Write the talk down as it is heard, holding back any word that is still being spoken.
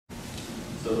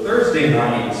So Thursday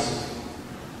night,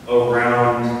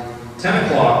 around 10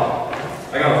 o'clock,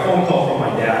 I got a phone call from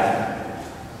my dad.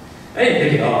 I didn't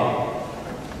pick it up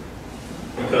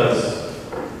because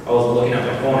I was looking at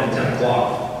my phone at 10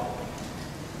 o'clock.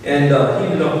 And he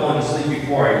ended up falling asleep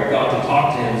before I got to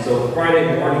talk to him. So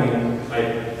Friday morning,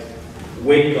 I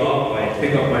wake up, I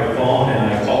pick up my phone,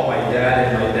 and I call my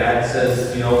dad, and my dad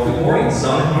says, "Good morning,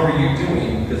 son, how are you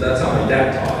doing?" Because that's how my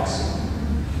dad talks.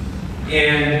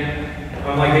 And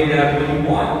I'm like, "Hey, Dad, what do you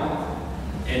want?"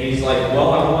 And he's like,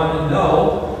 "Well, I want to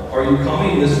know, are you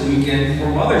coming this weekend for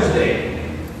Mother's Day?"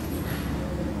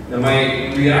 And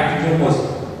my reaction to him was,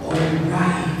 "Oh,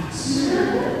 right.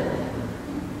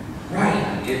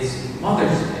 Right, it's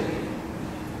Mother's Day."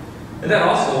 And that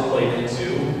also played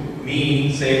into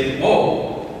me saying,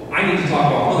 "Oh, I need to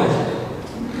talk about Mother's Day.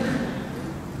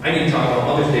 I need to talk about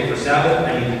Mother's Day for Sabbath.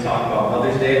 I need to talk about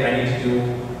Mother's Day. I need to do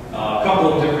a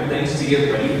couple of different things to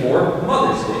get ready for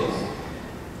Mother's Day."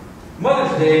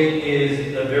 Mother's Day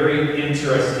is a very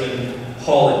interesting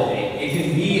holiday. It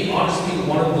can be, honestly,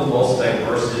 one of the most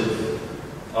diversive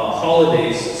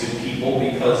holidays to people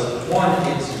because, one,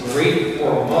 it's great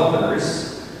for mothers.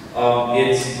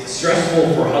 It's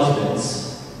stressful for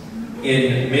husbands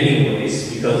in many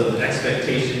ways because of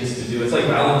expectations to do. It's like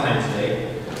Valentine's Day,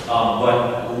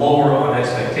 but lower on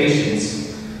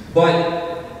expectations. But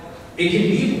it can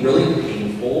be really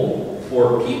painful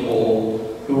for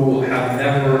people who have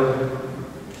never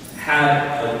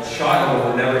had a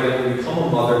child or never able to become a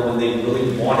mother when they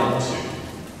really wanted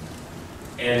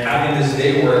to. And having this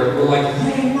day where we're like,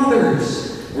 "Yay, mothers!"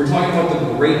 We're talking about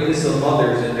the greatness of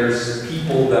mothers, and there's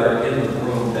people that are in the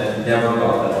room that never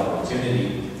got that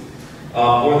opportunity.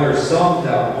 Or there's some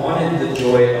that wanted the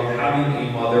joy of having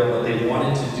a mother, but they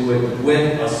wanted to do it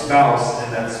with a spouse,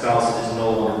 and that spouse is no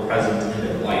longer present in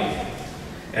their life.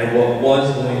 And what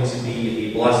was going to be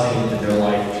a blessing in their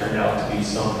life turned out to be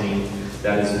something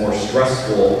that is more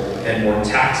stressful and more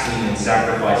taxing and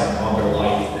sacrificing on their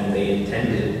life than they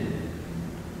intended.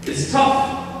 It's tough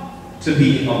to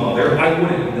be a mother. I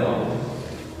wouldn't know,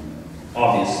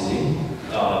 obviously,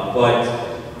 but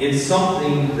it's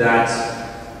something that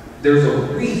there's a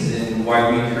reason why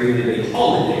we created a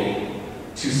holiday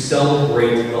to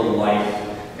celebrate the life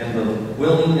and the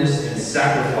willingness and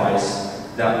sacrifice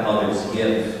that mothers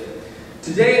give.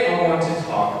 Today I want to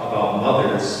talk about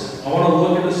mothers. I want to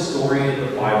look at a story in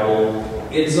the Bible.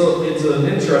 It's an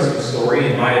interesting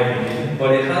story in my opinion,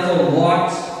 but it has a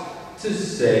lot to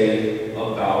say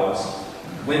about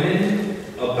women,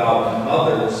 about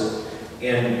mothers,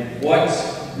 and what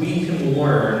we can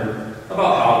learn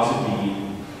about how to be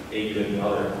a good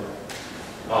mother.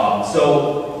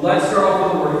 So let's start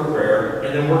off with a word of prayer,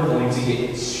 and then we're going to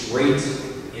get straight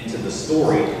into the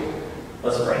story.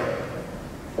 Let's pray.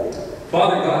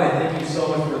 Father God, I thank you so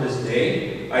much for this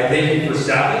day. I thank you for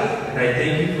Sabbath, and I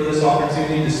thank you for this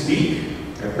opportunity to speak.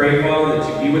 I pray, Father,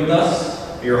 that you be with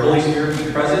us, may your Holy Spirit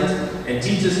be present, and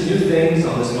teach us new things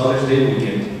on this Mother's Day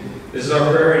weekend. This is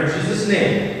our prayer in Jesus'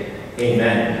 name.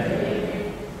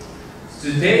 Amen.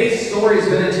 Today's story is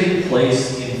going to take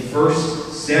place in 1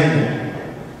 Samuel.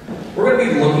 We're going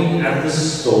to be looking at the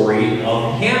story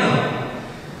of Hannah.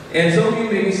 And some of you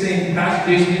may be saying,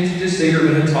 "Pastor Jason, didn't you just say you're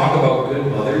going to talk about good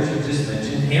mothers? You just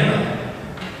mentioned Hannah."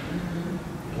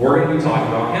 We're going to be talking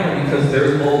about Hannah because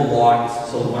there's a lot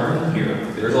to learn here.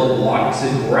 There's a lot to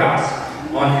grasp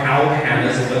on how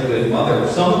Hannah's a good mother.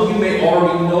 Some of you may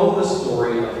already know the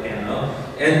story of Hannah,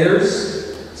 and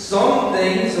there's some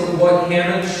things of what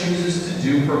Hannah chooses to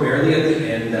do primarily at the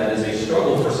end that is a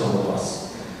struggle for some of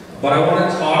us. But I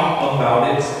want to talk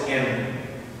about it and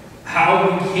how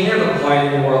we can apply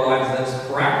it into our lives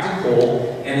that's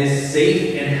practical and is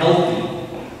safe and healthy.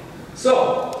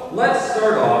 So, let's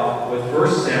start off with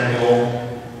 1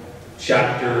 Samuel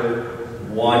chapter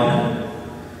 1.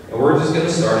 And we're just going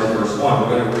to start in verse 1.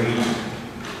 We're going to read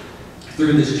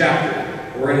through this chapter.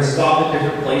 We're going to stop at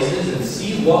different places and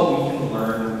see what we can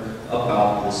learn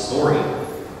about this story.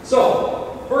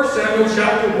 So, 1 Samuel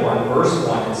chapter 1, verse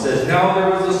 1, it says, "Now there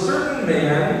was a certain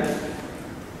man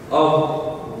of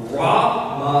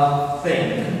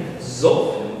Ramathaim,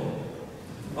 Zophim,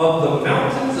 of the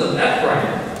mountains of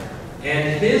Ephraim,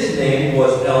 and his name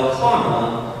was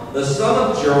Elkanah, the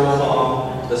son of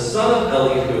Jeroham, the son of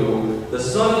Elihu, the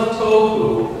son of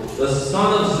Tohu, the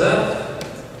son of Zuph,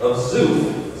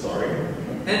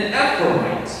 an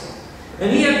Ephraimite.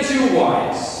 And he had two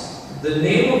wives. The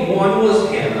name of one was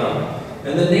Hannah,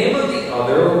 and the name of the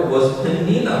other was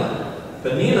Peninnah.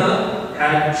 Peninnah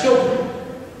had children,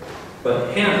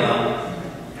 but Hannah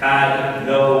had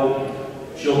no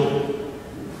children."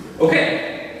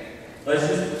 Okay, let's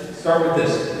just start with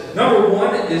this. Number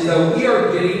one is that we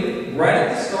are getting, right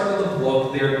at the start of the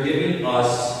book, they're giving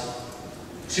us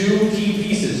two key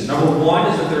pieces. Number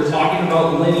one is that they're talking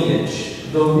about lineage.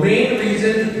 The main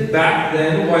reason back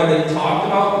then why they talked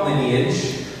about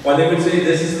lineage, why they would say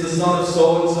this is the son of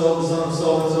so-and-so, the son of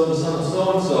so-and-so, the son of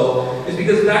so-and-so, is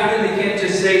because back then they can't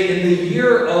just say in the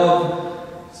year of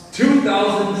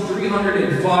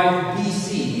 2305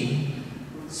 BC,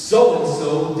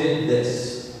 so-and-so did this.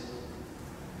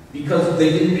 Because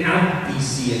they didn't have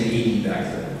BC and AD back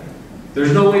then.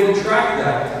 There's no way to track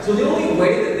that. So the only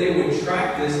way that they would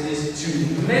track this is to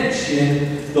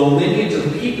mention the lineage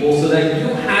of people so that you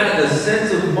had a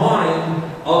sense of mind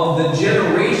of the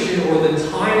generation or the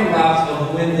time lapse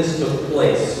of when this took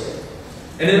place.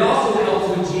 And it also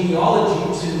helps with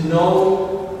genealogy to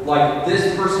know, like,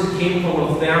 this person came from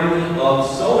a family of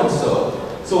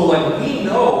so-and-so. So, like, we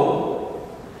know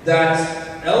that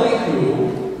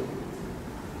Elihu,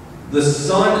 the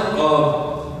son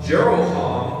of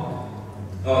Jeroham,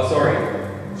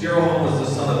 Jeroham was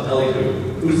the son of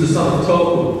Elihu, who's the son of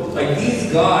Tohu. Like,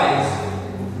 these guys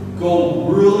go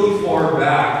really far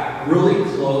back, really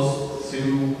close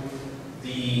to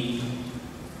the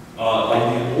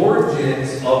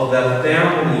origins of the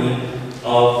family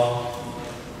of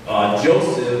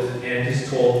Joseph and his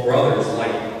 12 brothers.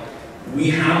 Like, we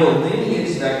have a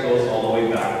lineage that goes all the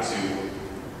way back to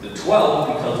the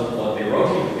 12 because of what they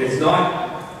wrote here. It's not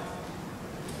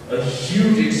a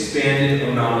huge expanded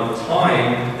amount of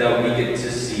time that we get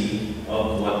to see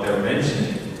of what they're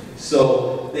mentioning.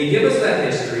 So they give us that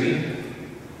history,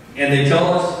 and they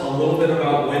tell us a little bit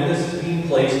about when this is being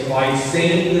placed by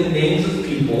saying the names of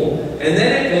people, and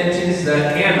then it mentions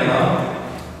that Hannah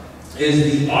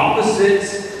is the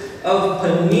opposite of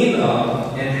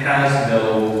Peninnah and has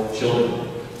no children.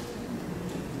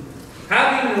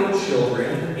 Having no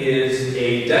children is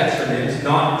a detriment,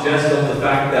 not just of the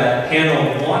fact that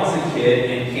Hannah wants a kid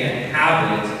and can't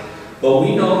have it, but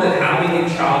we know that having a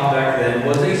child back then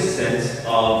was a sense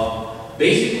of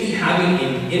basically having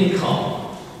an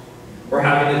income or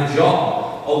having a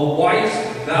job. A wife's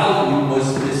value was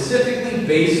specifically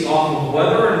based off of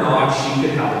whether or not she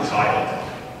could have a child.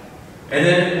 And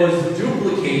then it was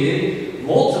duplicated,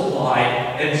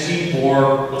 multiplied, and she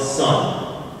bore a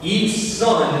son. Each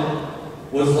son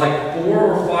was like 4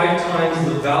 or 5 times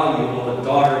the value of a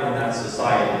daughter in that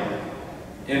society.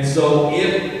 And so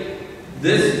if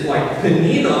this, like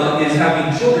Peninnah is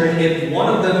having children, if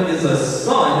one of them is a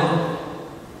son,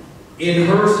 in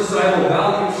her societal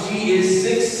value, she is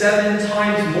 6-7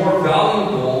 times more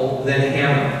valuable than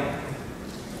Hannah.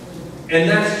 And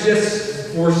that's just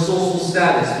for social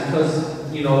status,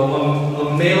 because, you know,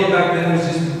 a male back then was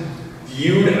just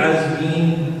viewed as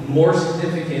being more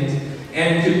significant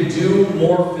and could do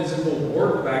more physical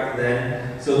work back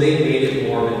then, so they made it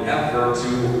more of an effort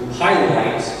to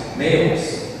highlight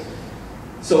males.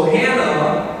 So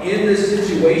Hannah, in this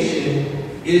situation,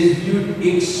 is viewed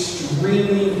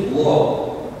extremely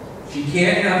low. She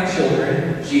can't have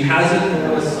children. She hasn't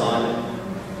born a son.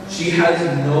 She has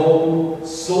no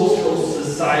social,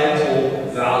 societal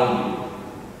value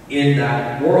in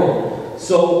that world.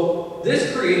 So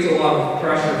this creates a lot of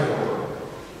pressure for her.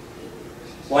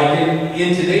 Like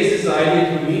in today's society,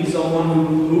 if you meet someone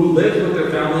who lives with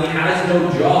their family, has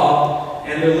no job,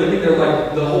 and they're living there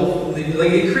like the whole,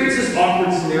 like it creates this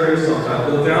awkward scenario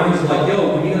sometimes where the family's like,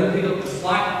 yo, when are you going to pick up the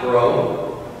slack,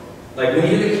 bro? Like, when are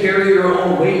you going to carry your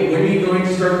own weight? When are you going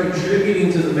to start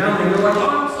contributing to the family? And they're like, oh,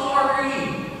 I'm sorry.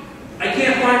 I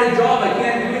can't find a job. I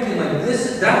can't do anything like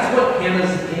this. That's what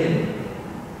Hannah's in.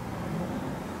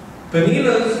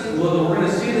 Peninnah's, well, we're going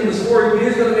to see it in the story,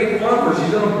 Peninnah's going to make fun of her.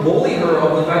 She's going to bully her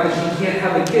of the fact that she can't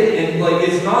have a kid. And, like,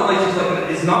 it's not like she's like,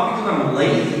 it's not because I'm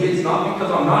lazy. It's not because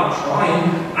I'm not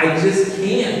trying. I just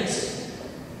can't.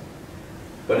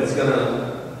 But it's going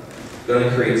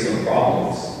to create some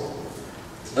problems.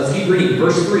 Let's keep reading.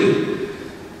 Verse 3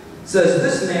 says,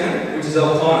 this man, which is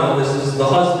Elkanah, this is the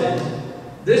husband,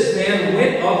 this man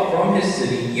went up from his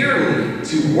city yearly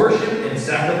to worship and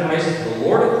sacrifice to the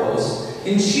Lord of hosts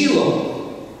in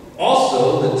Shiloh.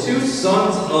 Also, the 2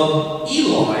 sons of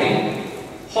Eli,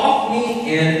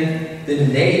 Hophni and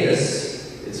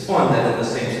Phinehas. It's fun that in the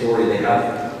same story they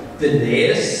have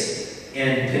Phinehas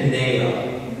and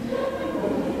Peninnah.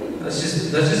 That's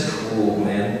just cool,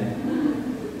 man.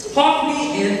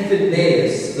 Hophni and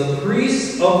Phinehas, the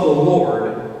priests of the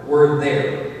Lord, were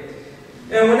there.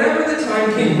 And whenever the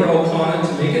time came for Elkanah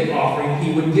to make an offering,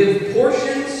 he would give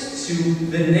portions to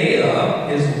Peninnah,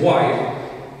 his wife,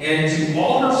 and to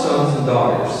all her sons and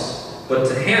daughters. But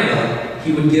to Hannah,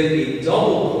 he would give a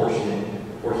double portion,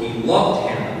 for he loved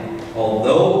Hannah,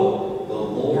 although the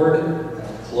Lord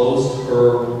had closed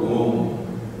her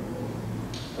womb.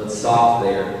 Let's stop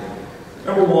there.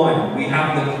 Number one, we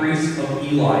have the priest of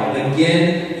Eli.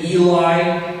 Again, Eli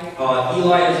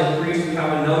as a priest. We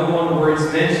have another one where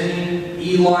it's mentioning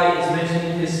Eli is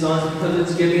mentioning his sons because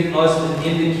it's giving us an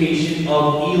indication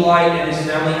of Eli and his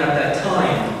family at that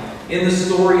time. In the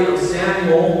story of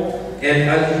Samuel, and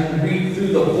as you read through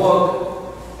the book,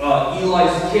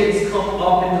 Eli's kids come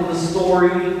up into the story.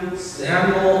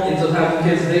 Samuel ends up having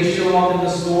kids. They show up in the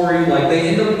story. Like, they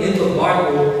end up in the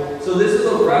Bible. So this is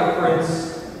a reference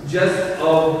just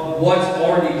of what's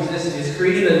already existing. It's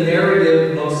creating a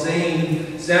narrative of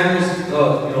saying Samuel's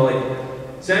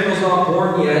not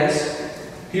born yet.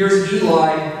 Here's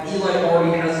Eli. Eli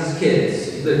already has his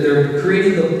kids. They're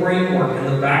creating the framework and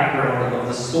the background of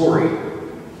the story.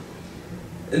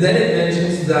 And then it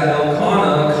mentions that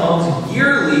Elkanah comes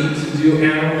yearly to do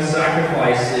animal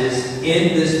sacrifices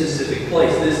in this specific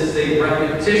place. This is a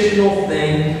repetitional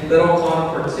thing that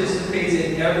Elkanah participates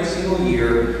in every single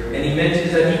year. And he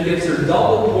mentions that he gives her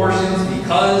double portions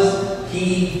because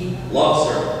he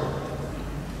loves her.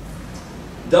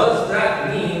 Does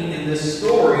that mean in this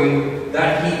story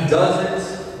that he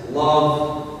doesn't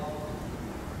love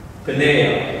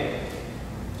Peninnah?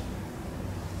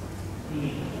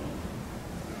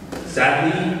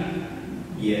 Sadly,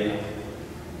 yeah.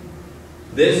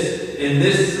 In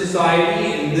this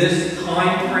society, in this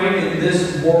time frame, in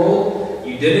this world,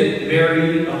 you didn't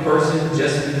marry a person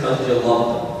just because you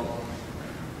loved them.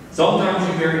 Sometimes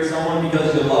you married someone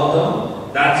because you loved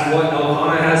them. That's what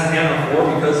Elkanah has Hannah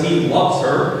for, because he loves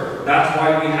her. That's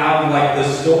why we have like the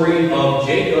story of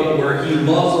Jacob, where he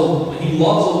loves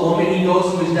a woman. He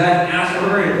goes to his dad and asks for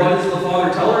her, and what does the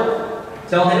father tell her?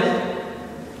 Tell him?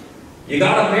 You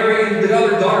gotta marry the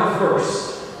other daughter first.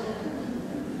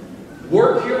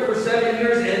 Work here for 7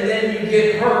 years, and then you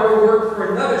get her. Work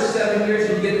for another 7 years,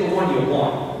 and you get the one you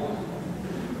want.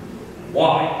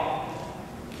 Why?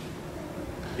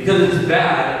 Because it's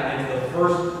bad if the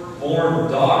firstborn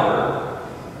daughter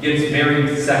gets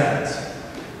married second.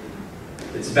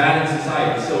 It's bad in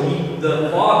society. So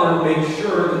the father makes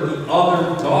sure that the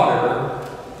other daughter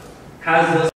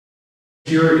has the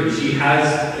security. She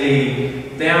has a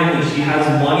family. She has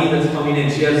money that's coming in.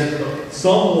 She has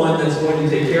someone that's going to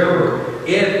take care of her.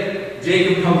 If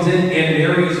Jacob comes in and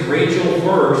marries Rachel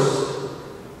first,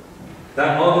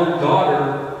 that other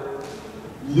daughter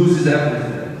loses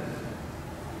everything.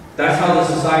 That's how the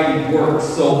society works.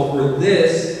 So for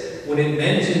this, when it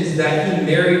mentions that he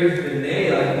married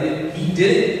Peninnah, he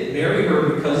didn't marry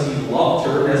her because he loved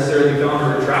her, necessarily found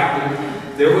her attractive.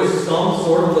 There was some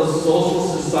sort of a social,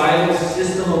 societal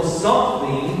system of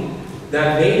something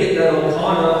that made it that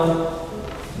Elkanah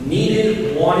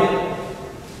needed, wanted,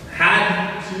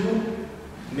 had to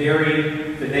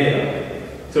marry Peninnah.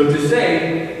 So to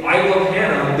say, I love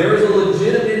Hannah, there is a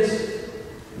legitimate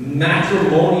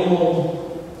matrimonial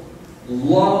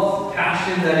love,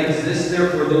 passion that exists there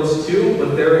for those two,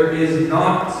 but there is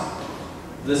not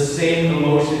the same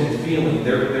emotion and feeling.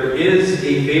 There is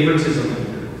a favoritism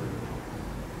here.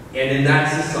 And in that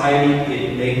society,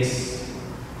 it makes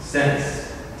sense.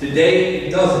 Today,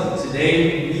 it doesn't.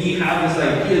 Today, we have this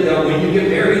idea that when you get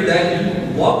married, that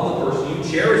you love the person, you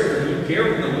cherish them, you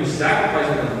care for them, you sacrifice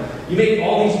for them. You make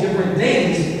all these different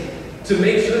things to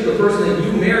make sure the person that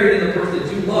you married and the person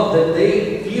that you love, that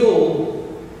they feel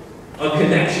a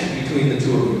connection between the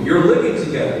two of you. You're living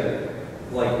together.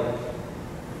 Like,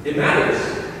 it matters.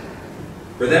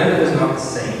 For them, it was not the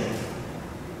same.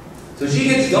 So she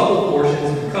gets double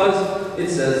portions because it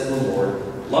says the Lord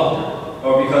loved her.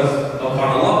 Or because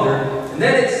Elkanah loved her. And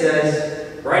then it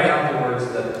says, right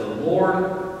afterwards, that the Lord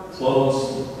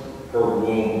closed her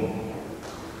womb.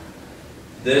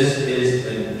 This is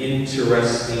an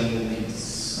interesting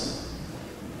piece.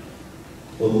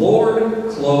 The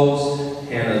Lord closed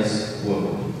Hannah's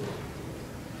womb.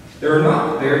 There are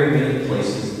not very many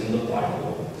places in the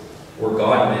Bible where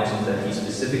God mentions that he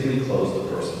specifically closed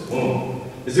the person's womb.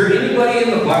 Is there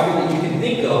anybody in the Bible that you can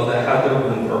think of that had their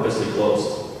womb purposely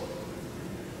closed?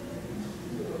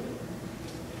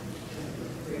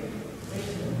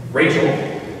 Rachel.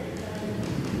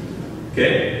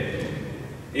 Okay.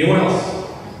 Anyone else?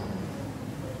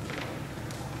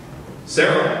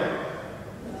 Sarah.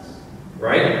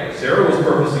 Right? Sarah was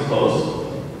purposely closed.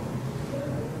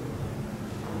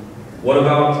 What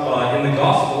about in the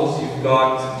Gospels? You've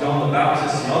got John the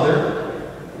Baptist's mother,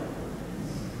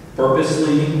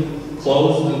 purposely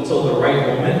closed until the right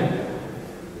moment.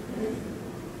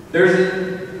 There's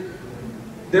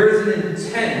an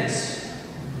intent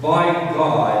by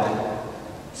God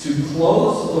to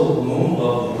close the womb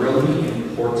of really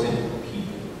important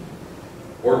people,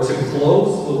 or to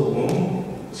close the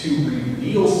womb to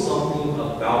reveal something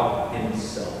about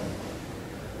himself,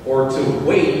 or to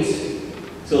wait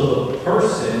till the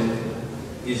person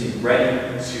is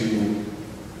ready to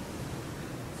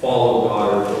follow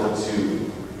God or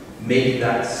to make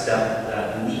that step,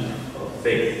 that leap of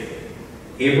faith.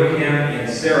 Abraham and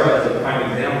Sarah is a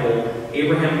prime example.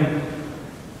 Abraham,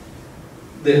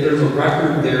 there's a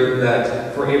record there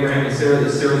that for Abraham and Sarah,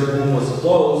 that Sarah's womb was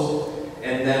closed,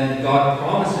 and then God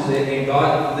promises it,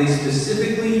 and they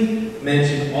specifically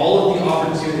mention all of the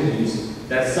opportunities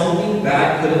that something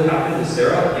bad could have happened to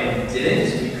Sarah and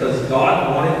didn't, because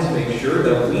God wanted to make sure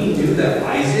that we knew that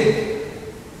Isaac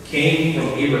came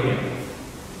from Abraham,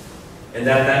 and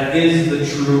that is the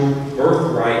true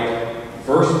birthright,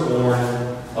 firstborn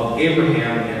of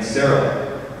Abraham and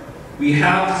Sarah. We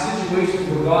have situations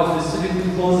where God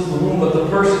specifically closes the womb, but the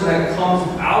person that comes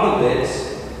out of it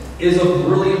is a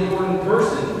really important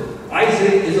person.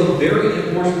 Isaac is a very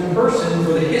important person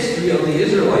for the history of the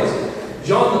Israelites.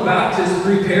 John the Baptist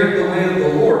prepared the way of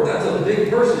the Lord. That's a big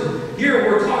person.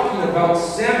 Here we're talking about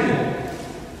Samuel.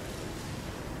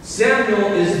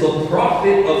 Samuel is the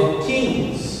prophet of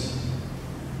kings.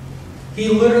 He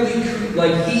literally,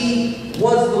 he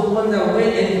was the one that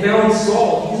went and found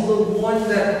Saul. He's the one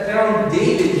that found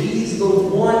David. He's the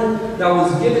one that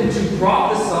was given to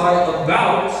prophesy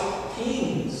about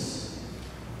kings.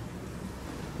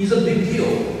 He's a big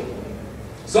deal.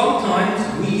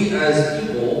 Sometimes we as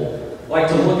people like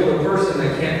to look at a person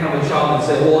that can't have a child and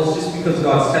say, well, it's just because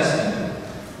God's testing you.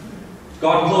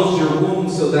 God closed your womb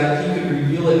so that he could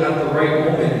reveal it at the right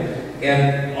moment.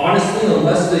 And honestly,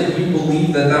 unless that you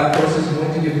believe that that person is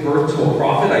going to give birth to a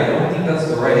prophet, I don't think that's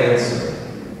the right answer.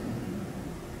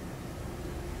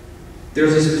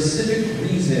 There's a specific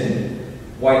reason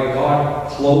why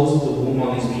God closed the womb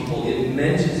on these people. It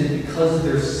mentions it because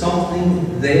there's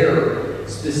something there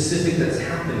specific that's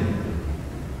happening.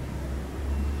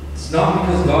 It's not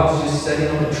because God's just setting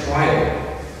up a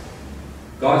trial.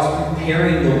 God's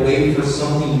preparing the way for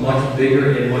something much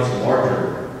bigger and much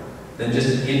larger than just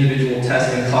an individual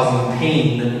test and causing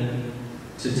pain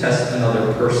to test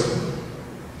another person.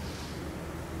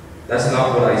 That's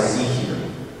not what I see here.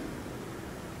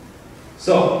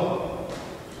 So,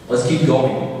 let's keep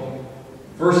going.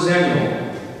 1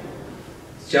 Samuel,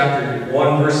 chapter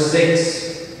 1, verse 6.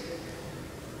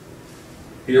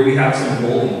 Here we have some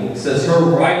bullying. It says, her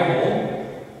rival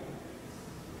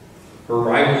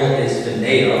is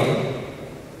Phinehas.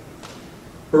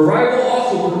 Her rival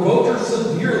also provoked her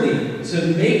severely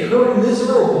to make her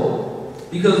miserable,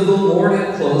 because the Lord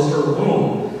had closed her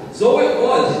womb. So it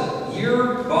was,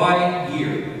 year by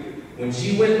year, when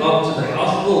she went up to the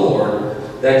house of the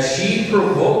Lord, that she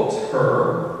provoked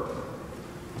her.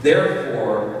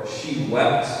 Therefore she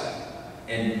wept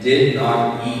and did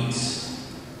not eat.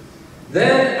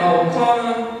 Then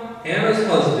Elkanah, Hannah's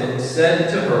husband, said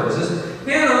to her, says,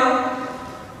 Hannah,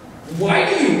 why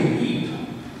do you weep?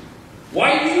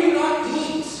 Why do you not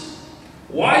eat?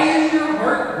 Why is your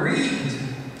heart grieved?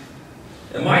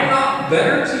 Am I not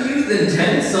better to you than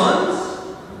 10 sons?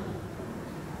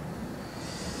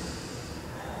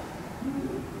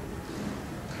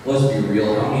 Let's be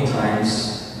real. How many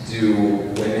times do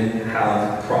women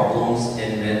have problems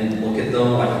and men look at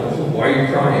them like, oh, why are you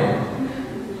crying?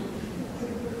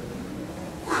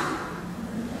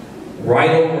 Right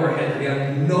over our head. We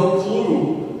have no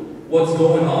clue what's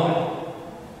going on.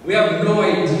 We have no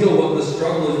idea what the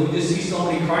struggle is. We just see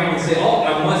somebody crying and say, oh,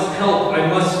 I must help. I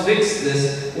must fix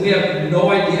this. We have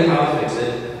no idea how to fix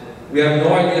it. We have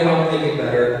no idea how to make it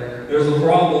better. There's a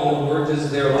problem and we're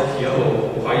just there like,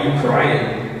 yo, why are you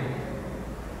crying?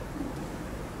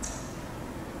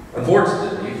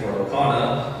 Unfortunately for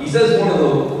Elkanah, he says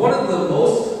one of the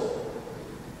most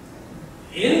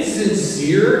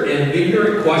insincere and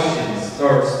ignorant questions,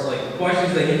 or like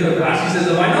questions that he could have asked. He says,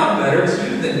 am I not better to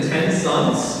you than 10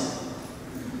 sons?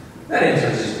 That answer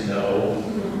is just no.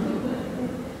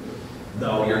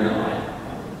 No, you're not.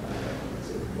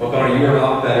 Elkanah, you are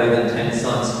not better than 10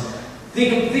 sons.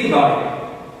 Think about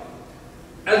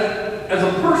it. As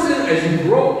a person, as you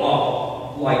grow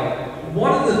up, like,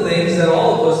 one of the things that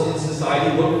all of us in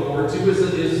society look forward to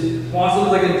is possibly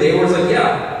like a day where it's like,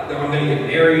 yeah, I'm going to get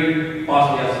married,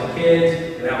 possibly have some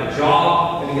kids, going to have a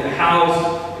job, going to get a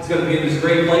house, it's going to be in this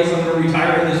great place, I'm going to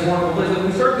retire in this wonderful place. Like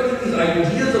we start getting these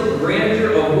ideas of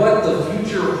grandeur of what the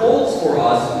future holds for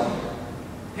us.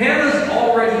 Hannah's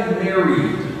already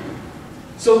married.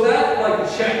 So that like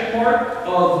check mark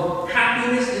of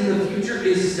happiness in the future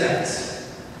is set.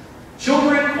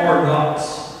 Children are not.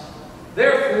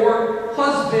 Therefore,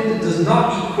 husband does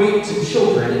not equate to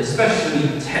children,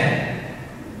 especially 10.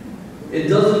 It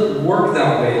doesn't work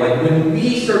that way. Like when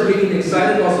we start getting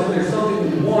excited about something or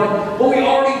something we want, but we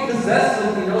already possess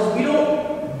something else, we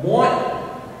don't want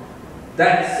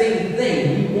that same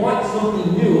thing. We want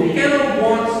something new. Hannah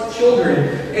wants children,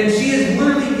 and she is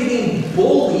literally getting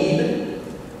bullied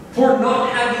for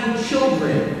not having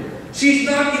children. She's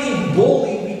not getting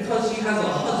bullied because she has a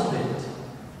husband.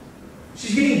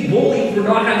 She's getting bullied for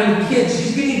not having kids.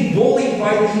 She's getting bullied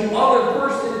by the other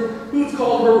person who's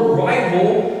called her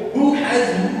rival, who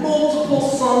has multiple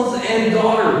sons and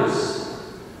daughters.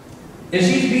 And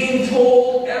she's being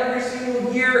told every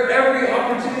single year, every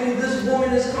opportunity, this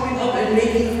woman is coming up and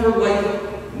making her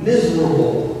life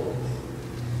miserable.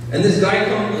 And this guy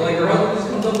comes, like her husband just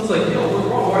comes up and is like, yo, what's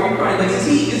wrong? Why are you crying? Like,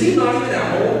 is he not even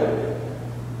at home?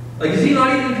 Like, is he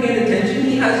not even paying attention?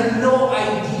 He has no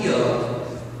idea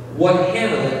what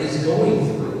Hannah is going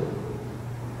through.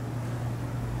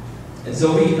 And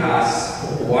so he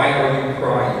asks, why are you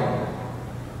crying?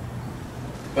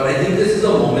 But I think this is a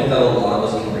moment that a lot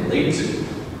of us can relate to.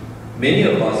 Many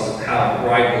of us have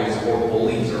rivals or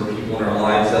bullies or people in our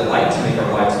lives that like to make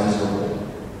our lives miserable.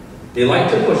 They like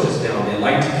to push us down. They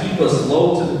like to keep us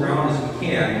low to the ground as we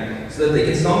can so that they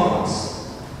can stomp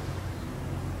us.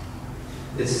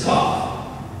 It's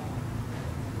tough.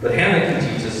 But Hannah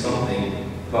can teach us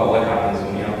something about what happens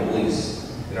when we have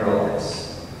bullies in our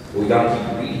lives. But we got to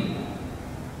keep reading.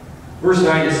 Verse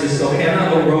 9 it says, so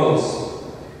Hannah arose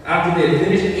after they had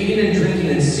finished eating and drinking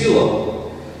in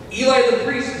Shiloh. Eli the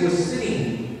priest was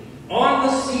sitting on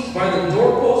the seat by the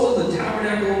doorpost of the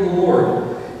tabernacle of the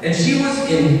Lord. And she was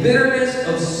in bitterness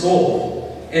of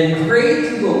soul, and prayed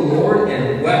to the Lord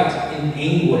and wept in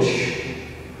anguish.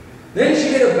 Then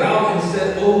she made a vow and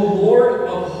said, O Lord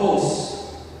of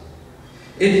hosts,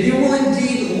 if you will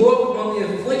indeed look on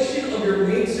the affliction of your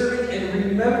maidservant and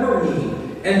remember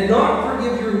me, and not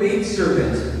forgive your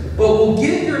maidservant, but will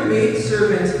give your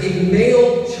maidservant a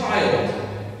male child,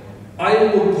 I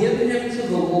will give him to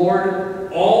the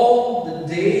Lord all the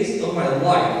days of my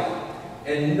life,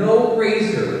 and no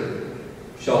razor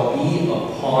shall be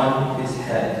upon his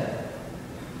head.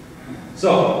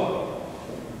 So,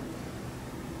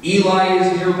 Eli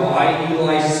is nearby.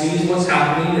 Eli sees what's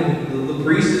happening, and the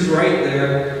priest is right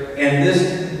there. And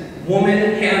this woman,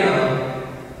 Hannah,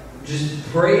 just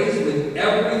prays with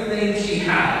everything she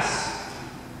has.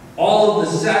 All of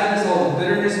the sadness, all the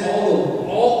bitterness,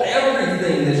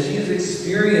 everything that she's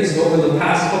experienced over the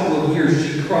past couple of years,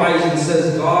 she cries and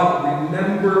says, God,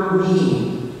 remember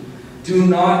me. Do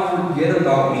not forget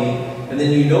about me. And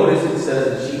then you notice it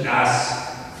says that she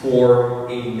asks for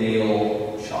a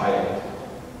male child.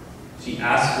 She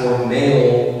asks for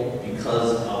male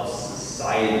because of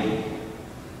society.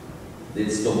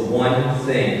 It's the one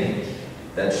thing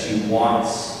that she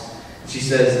wants. She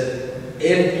says,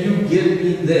 if you give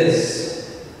me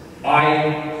this,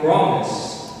 I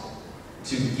promise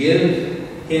to give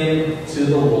him to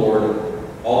the Lord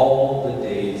all the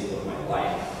days of my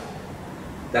life.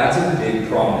 That's a big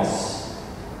promise.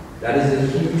 That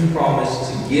is a huge promise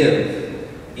to give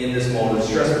in this moment of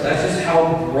stress. But that's just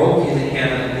how broken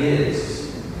Hannah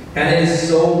is. Hannah is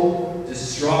so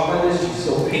distraught by this. She's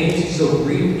so pained. She's so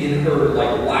grieved in her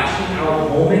lashing out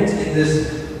moment in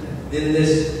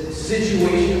this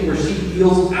situation where she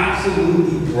feels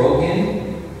absolutely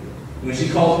broken. When she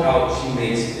calls out, she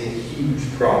makes a huge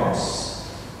promise.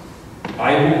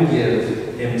 I will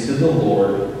give him to the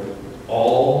Lord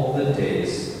all the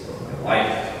days of my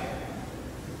life.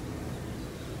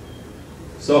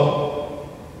 So,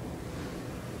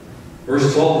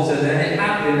 verse 12 says, and it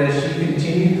happened as she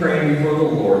continued praying before the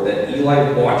Lord that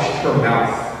Eli watched her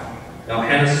mouth. Now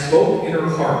Hannah spoke in her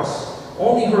heart.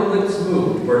 Only her lips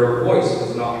moved, but her voice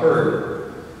was not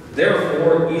heard.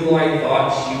 Therefore Eli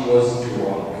thought she was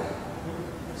drunk.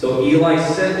 So Eli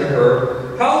said to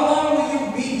her, how long will you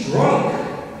be drunk?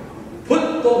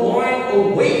 Put the wine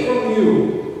away from you.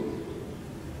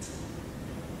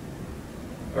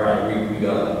 All right, we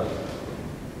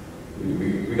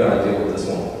gotta deal with this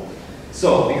one.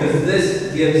 So, because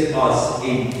this gives us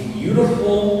a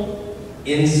beautiful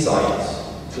insight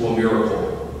to a miracle,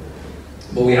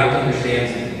 but we have to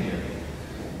understand something here.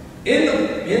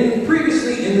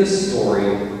 Previously in this story,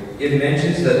 it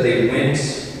mentions that they went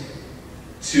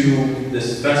to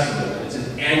this festival. It's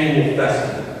an annual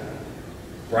festival,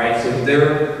 right? So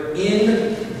they're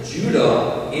in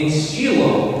Judah, in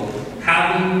Shiloh,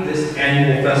 having this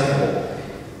annual festival.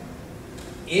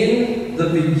 In the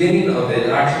beginning of it,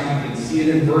 actually you can see it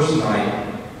in verse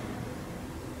 9,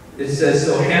 it says,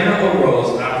 so Hannah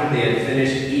arose after they had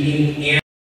finished eating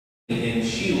and in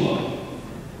Shiloh.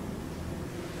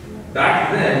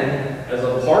 Back then, as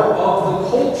a part of the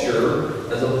culture,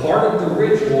 as as a part of the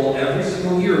ritual every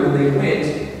single year when they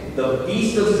went, the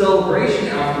feast of celebration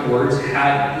afterwards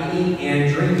had eating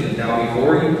and drinking. Now,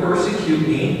 before you persecute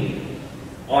me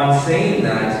on saying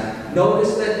that,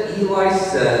 notice that Eli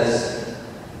says,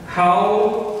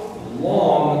 "How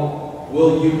long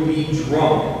will you be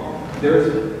drunk?"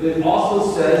 It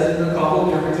also says in a couple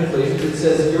of different translations, it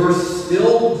says, "You're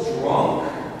still drunk."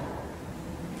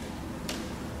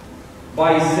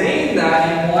 By saying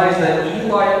that implies that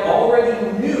Eli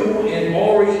already knew and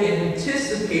already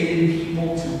anticipated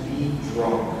people to be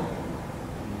drunk.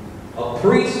 A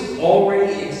priest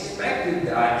already expected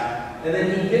that, and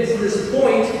then he gets to this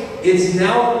point, it's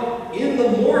now in the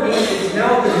morning, it's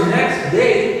now the next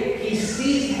day, he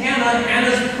sees Hannah,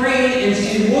 Hannah's praying, and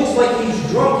she looks like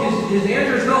he's drunk. His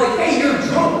answer is not like, "Hey, you're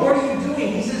drunk, what are you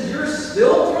doing?" He says, "You're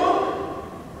still drunk?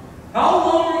 How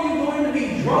long are you going to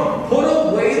be drunk? Put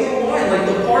away the wine, like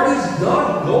the party's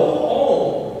done, go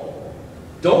home.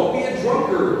 Don't be a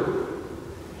drunkard."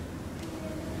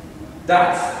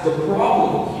 That's the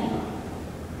problem here.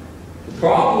 The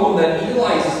problem that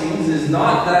Eli sees is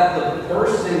not that the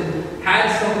person had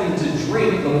something to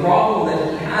drink. The problem that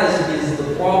he has is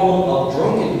the problem of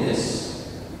drunkenness.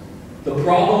 The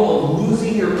problem of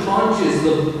losing your conscience.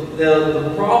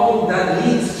 The problem that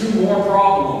leads to more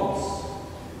problems.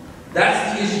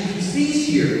 That's the issue he sees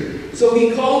here. So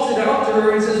he calls it out to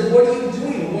her and says, "What are you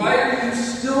doing? Why are you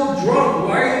still drunk?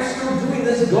 Why are you still doing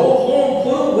this? Go home,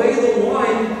 put away the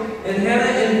wine." And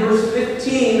Hannah in verse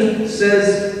 15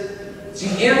 says,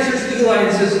 she answers Eli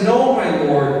and says, "No, my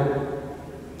Lord,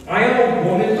 I am a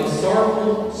woman of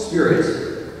sorrowful spirit.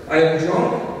 I have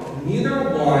drunk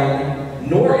neither wine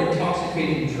nor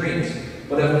intoxicating drinks,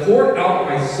 but have poured out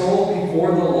my soul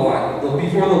before the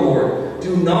Lord.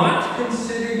 Do not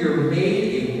consider your maid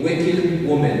a wicked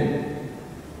woman.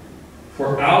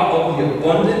 For out of the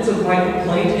abundance of my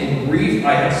complaint and grief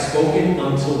I have spoken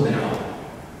until now."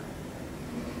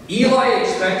 Eli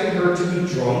expected her to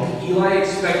be drunk. Eli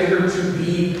expected her to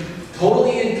be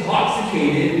totally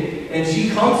intoxicated. And she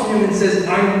comes to him and says,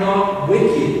 "I'm not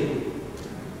wicked.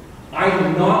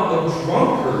 I'm not a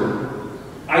drunkard.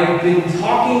 I've been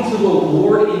talking to the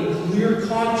Lord in clear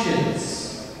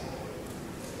conscience."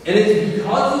 And it's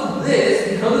because of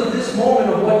this moment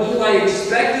of what Eli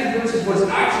expected versus what's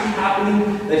actually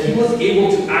happening, that he was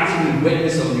able to actually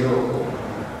witness a miracle.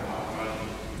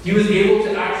 He was able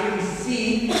to actually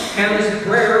see Hannah's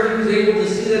prayer. He was able to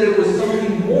see that it was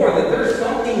something more, that there's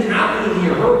something happening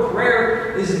here. Her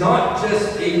prayer is not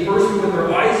just a person with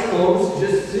their eyes closed,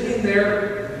 just sitting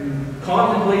there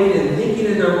contemplating and thinking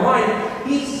in their mind.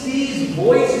 He sees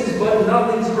voices, but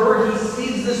nothing's heard. He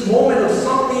sees this moment of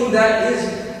something that is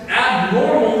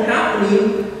abnormal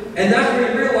happening, and that's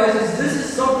where he realizes this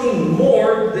is something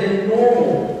more than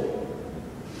normal.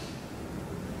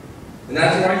 And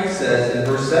that's why he says in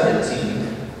verse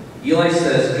 17, Eli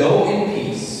says, "Go in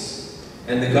peace,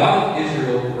 and the God of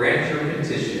Israel grant your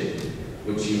petition,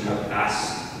 which you have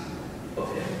asked of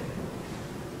him."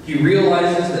 He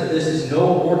realizes that this is no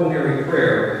ordinary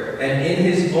prayer, and in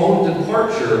his own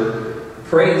departure,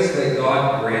 prays that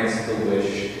God grants the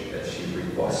wish that she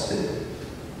requested.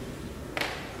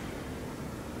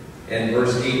 And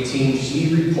verse 18,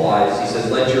 she replies, he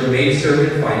says, "Let your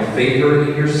maidservant find favor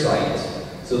in your sight."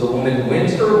 So the woman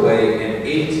went her way and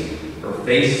ate, her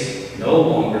face no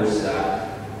longer sad.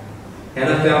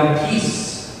 Hannah found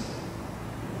peace.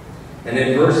 And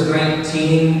in verse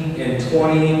 19 and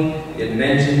 20, it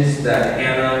mentions that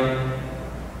Hannah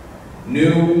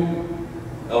knew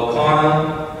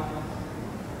Elkanah,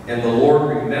 and the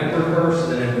Lord remembered her.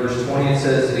 So then in verse 20 it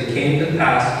says, "It came to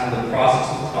pass in the process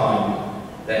of time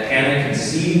that Hannah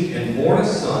conceived and born a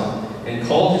son, and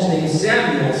called his name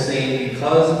Samuel, saying,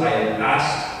 Because I have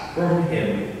asked from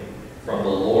him from the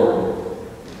Lord."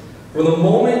 From the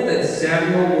moment that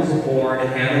Samuel was born,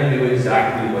 Hannah knew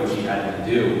exactly what she had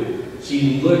to do.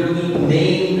 She literally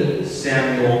named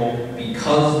Samuel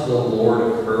 "because the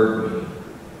Lord heard me."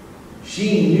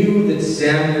 She knew that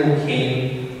Samuel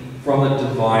came from a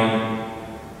divine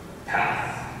path.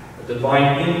 A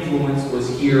divine influence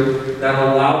was here that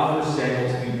allowed for Samuel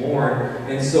to be born.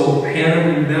 And so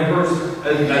Hannah remembers,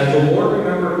 as the Lord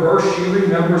remembered her, she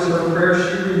remembers her prayer,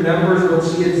 she remembers what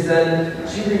she had said,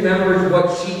 she remembers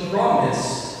what she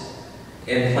promised,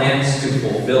 and plans to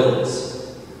fulfill it.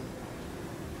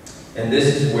 And this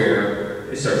is where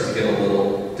it starts to get a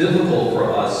little difficult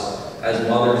for us as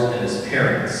mothers and as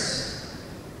parents.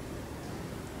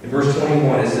 In verse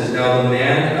 21 it says, "Now the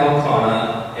man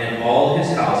Elkanah and all his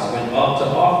house went up to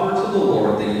offer to the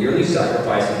Lord the yearly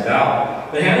sacrifice and vow.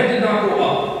 But Hannah did not go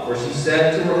up, for she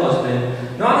said to her husband,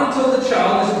 Not until the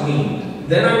child is weaned,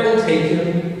 Then I will take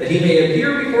him, that he may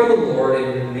appear before the Lord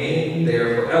and remain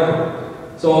there forever.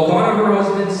 So Elkanah, her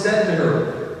husband, said to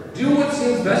her, do what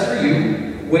seems best for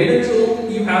you. Wait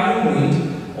until you have him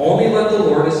weaned. Only let the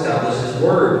Lord establish his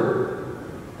word.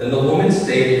 Then the woman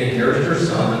stayed and nourished her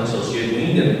son until she had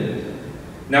weaned him.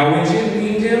 Now when she had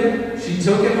weaned him, she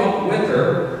took him up with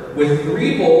her, with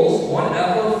 3 bowls, 1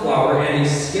 ephah of flour, and a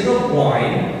skin of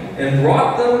wine, and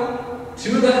brought them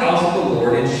to the house of the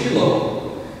Lord in Shiloh.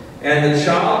 And the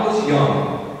child was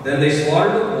young. Then they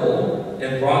slaughtered the bull,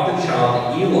 and brought the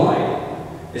child to Eli.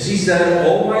 And she said,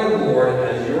 O my Lord,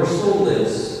 as your soul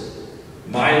lives,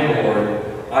 my Lord,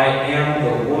 I am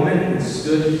the woman who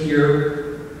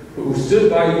stood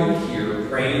by you here,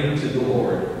 praying to the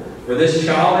Lord. For this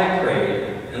child I prayed,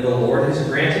 and the Lord has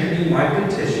granted me my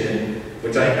petition,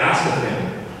 which I asked of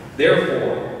him.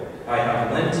 Therefore, I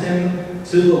have lent him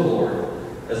to the Lord.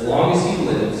 As long as he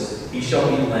lives, he shall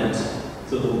be lent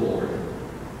to the Lord.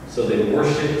 So they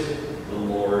worshipped the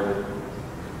Lord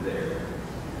there.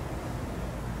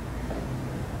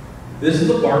 This is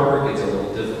the part where it gets a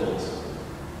little difficult.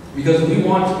 Because we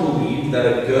want to believe that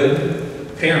a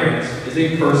good parent is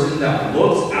a person that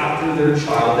looks after their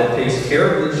child, that takes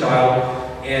care of the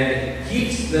child, and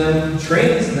keeps them,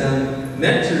 trains them,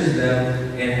 mentors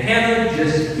them, and Hannah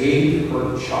just gave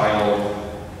her child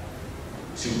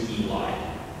to Eli.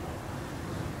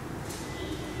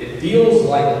 It feels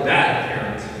like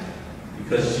bad parenting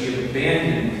because she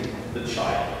abandoned the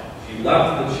child. She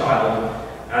left the child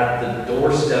at the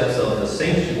doorsteps of the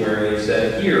sanctuary and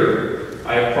said, here,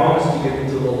 I have promised to give him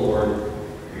to the Lord.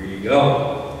 Here you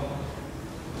go.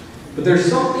 But there's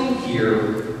something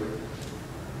here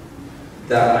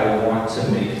that I want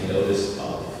to make notice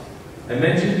of. I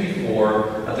mentioned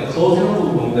before, at the closing of the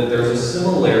womb, that there's a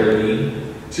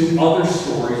similarity to other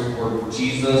stories where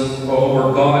Jesus, or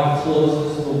where God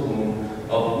closes the womb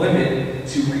of women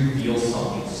to reveal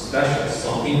something special,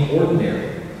 something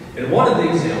ordinary. And one of the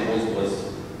examples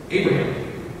was Abraham.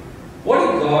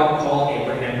 What did God call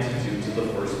Abraham to do to the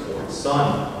firstborn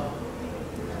son?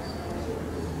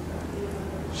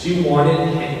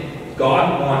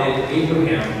 God wanted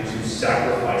Abraham to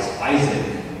sacrifice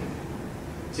Isaac,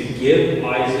 to give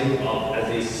Isaac up as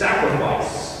a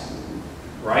sacrifice,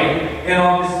 right? And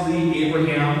obviously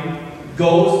Abraham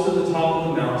goes to the top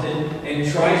of the mountain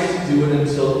and tries to do it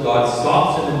until God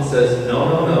stops him and says,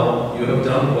 no, you have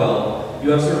done well.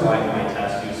 You have survived my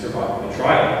test. You survived my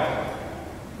trial.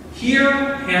 Here,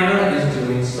 Hannah is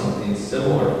doing something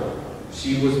similar.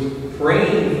 She was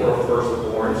praying for a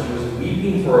firstborn. She was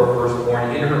weeping for a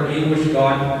firstborn. In her anguish,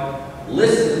 God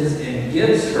listens and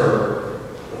gives her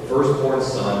the firstborn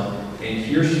son. And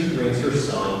here she brings her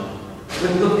son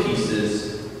with the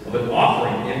pieces of an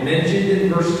offering. It mentioned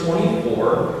in verse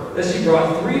 24 that she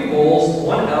brought 3 bowls,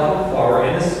 1 ephah of flour,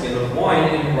 and a skin of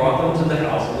wine, and brought them to the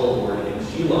house of the Lord in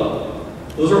Shiloh.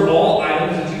 Those are all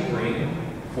items that you bring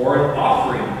for an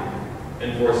offering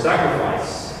and for a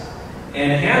sacrifice.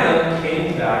 And Hannah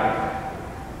came back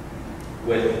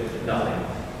with nothing.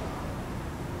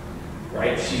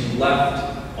 Right? She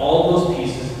left all those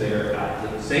pieces there at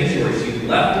the sanctuary. She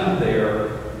left them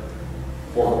there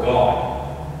for God.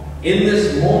 In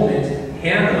this moment,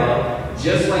 Hannah,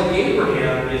 just like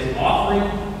Abraham, is offering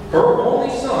her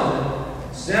only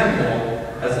son, Samuel,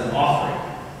 as an offering,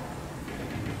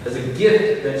 as a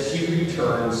gift that she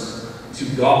returns to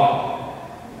God.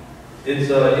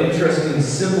 It's an interesting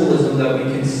symbolism that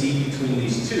we can see between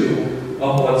these two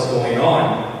of what's going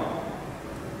on.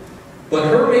 But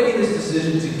her making this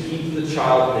decision to keep the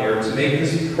child there, to make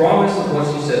this promise of what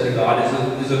she said to God,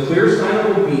 is a clear sign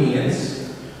of obedience.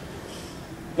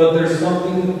 But there's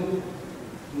something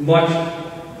much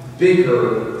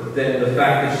bigger than the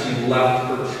fact that she left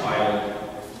her child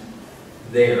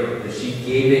there, that she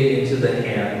gave it into the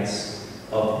hands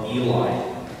of Eli.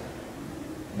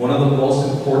 One of the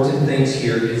most important things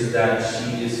here is that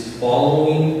she is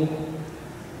following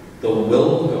the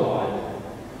will of God,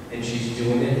 and she's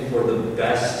doing it for the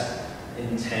best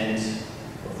intent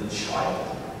of the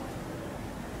child.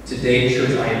 Today,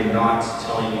 church, I am not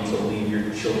telling you to leave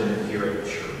your children here at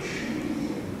church.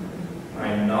 I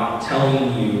am not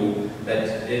telling you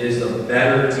that it is a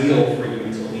better deal for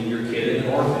you to leave your kid in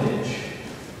an orphanage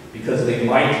because they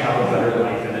might have a better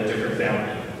life in a different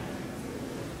family.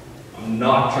 I'm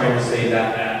not trying to say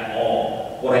that at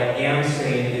all. What I am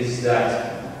saying is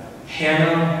that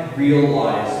Hannah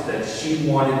realized that she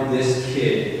wanted this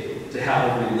kid to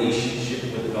have a relationship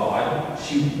with God.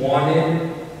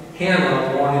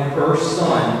 Hannah wanted her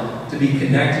son to be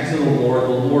connected to the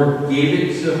Lord gave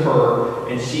it to her,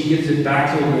 and she gives it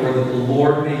back to the Lord, that the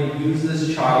Lord may use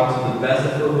this child to the best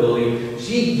of her ability.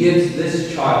 She gives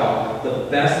this child the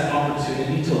best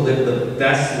opportunity to live the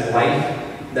best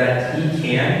life that he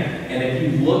can. And if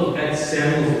you look at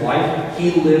Samuel's life,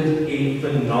 he lived a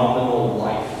phenomenal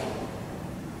life.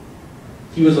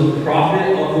 He was a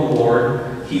prophet of the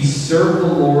Lord. He served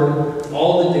the Lord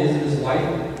all the days of his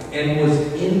life and was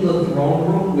in the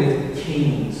throne room with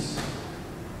kings.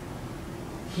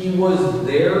 He was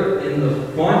there in the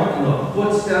front, in the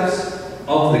footsteps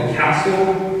of the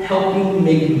castle, helping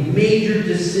make major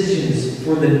decisions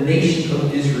for the nation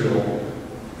of Israel.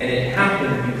 And it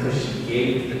happened because she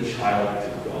gave the child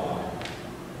to God.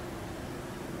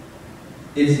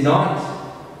 It's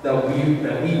not that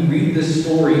we read this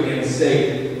story and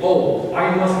say, oh,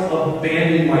 I must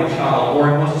abandon my child, or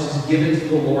I must just give it to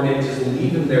the Lord and just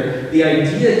leave him there. The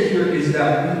idea here is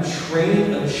that we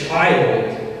train a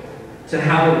child to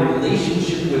have a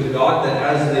relationship with God, that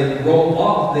as they grow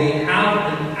up, they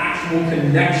have an actual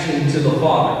connection to the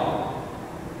Father.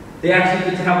 They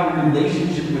actually get to have a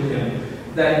relationship with him.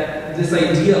 That this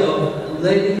idea of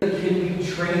letting the kid be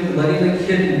trained, letting the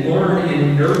kid learn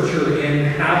and nurture, and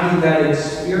having that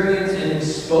experience and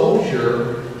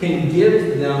exposure can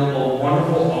give them a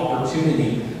wonderful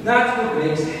opportunity. That's what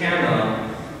makes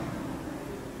Hannah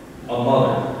a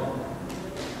mother.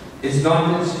 It's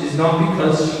not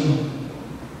because she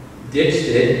ditched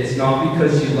it. It's not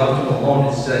because she left him alone.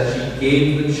 It's that she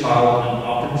gave the child an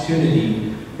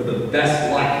opportunity for the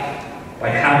best life by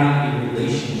having a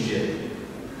relationship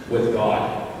with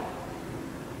God.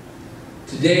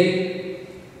 Today,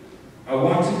 I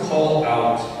want to call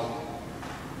out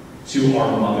to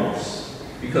our mothers,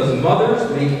 because mothers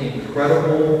make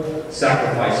incredible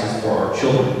sacrifices for our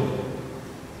children.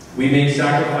 We make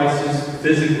sacrifices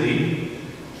physically.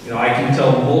 I can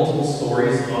tell multiple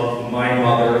stories of my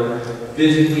mother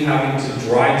physically having to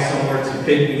drive somewhere to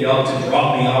pick me up, to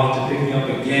drop me off, to pick me up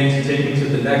again, to take me to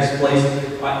the next place.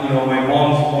 My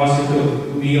mom wants to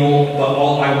cook a meal, but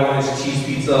all I want is cheese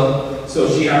pizza. So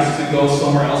she has to go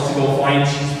somewhere else to go find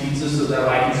cheese pizza so that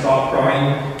I can stop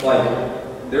crying.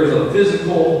 There's a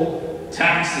physical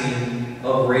taxing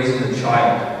of raising a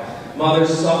child.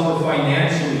 Mothers suffer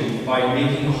financially by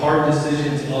making hard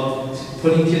decisions of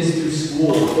putting kids through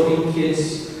school, putting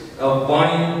kids,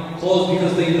 buying clothes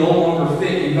because they no longer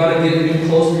fit. You've got to get new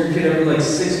clothes for your kid every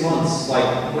 6 months.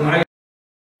 When I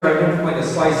went from a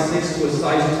size 6 to a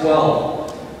size 12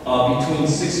 between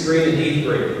 6th grade and 8th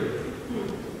grade.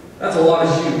 That's a lot of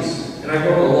shoes. And I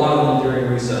broke a lot of them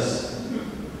during recess.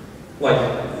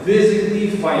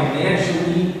 Physically,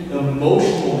 financially,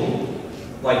 emotionally.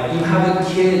 You have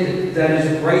a kid that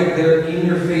is right there in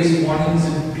your face wanting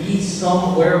to be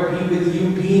somewhere, be with you,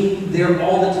 being there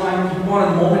all the time. You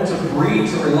want a moment to breathe,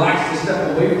 to relax, to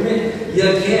step away from it. You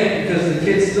can't, because the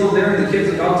kid's still there and the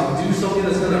kid's about to do something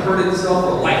that's going to hurt itself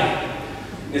or life.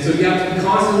 And so you have to be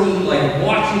constantly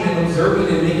watching and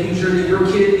observing and making sure that your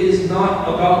kid is not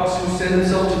about to send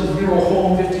himself to the funeral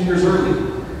home 50 years early.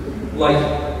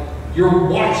 You're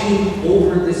watching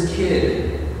over this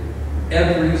kid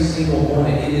every single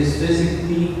moment. It is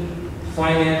physically,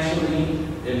 financially,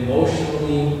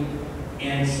 emotionally,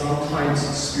 and sometimes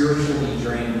spiritually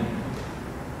draining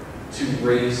to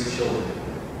raise children.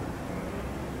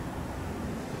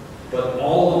 But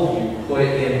all of you put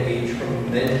in a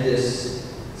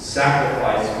tremendous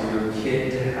sacrifice for your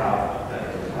kid to have a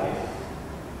better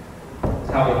life,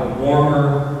 to have a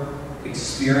warmer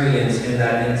experience, in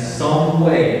that in some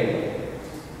way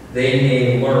they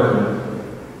may learn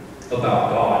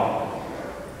about God.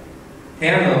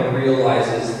 Hannah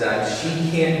realizes that she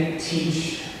can't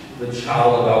teach the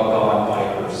child about God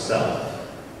by herself.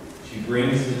 She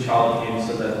brings the child in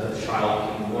so that the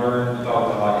child can learn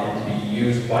about God and to be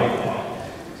used by God.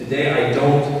 Today, I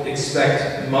don't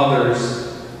expect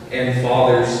mothers and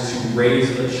fathers to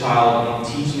raise a child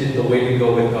and teaching it the way to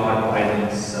go with God by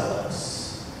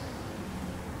themselves.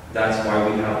 That's why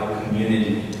we have a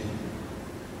community.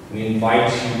 We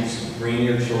invite you to bring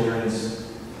your children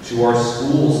to our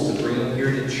schools, to bring them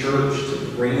here to church,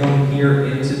 to bring them here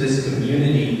into this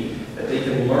community, that they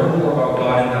can learn more about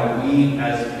God, and that we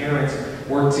as parents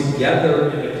work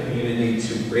together in a community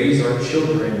to raise our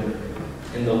children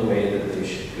in the way that they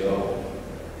should go.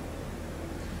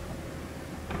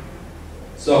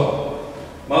 So,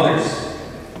 mothers,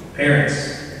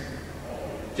 parents,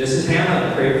 just as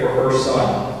Hannah prayed for her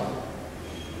son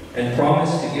and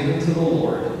promised to give him to the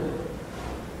Lord,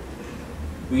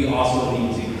 we also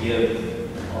need to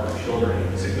give our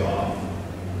children to God.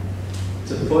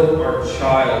 To put our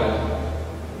child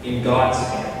in God's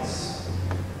hands.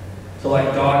 to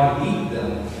let God lead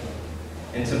them,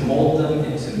 and to mold them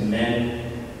into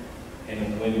men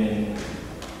and women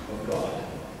of God.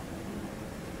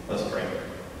 Let's pray.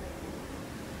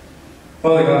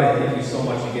 Father God, I thank you so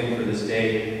much again for this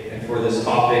day and for this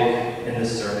topic and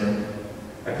this sermon.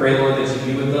 I pray, Lord, that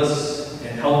you be with us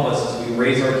and help us as we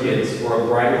raise our kids for a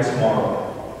brighter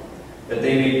tomorrow, that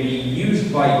they may be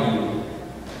used by you,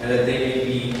 and that they may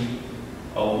be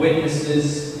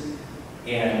witnesses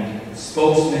and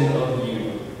spokesmen of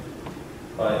you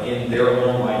in their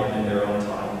own life and in their own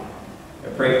time. I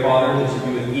pray, Father, that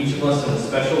you be with each of us in a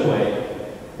special way.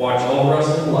 Watch over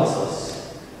us and bless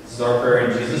us. This is our prayer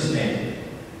in Jesus' name.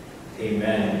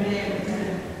 Amen.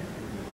 Amen.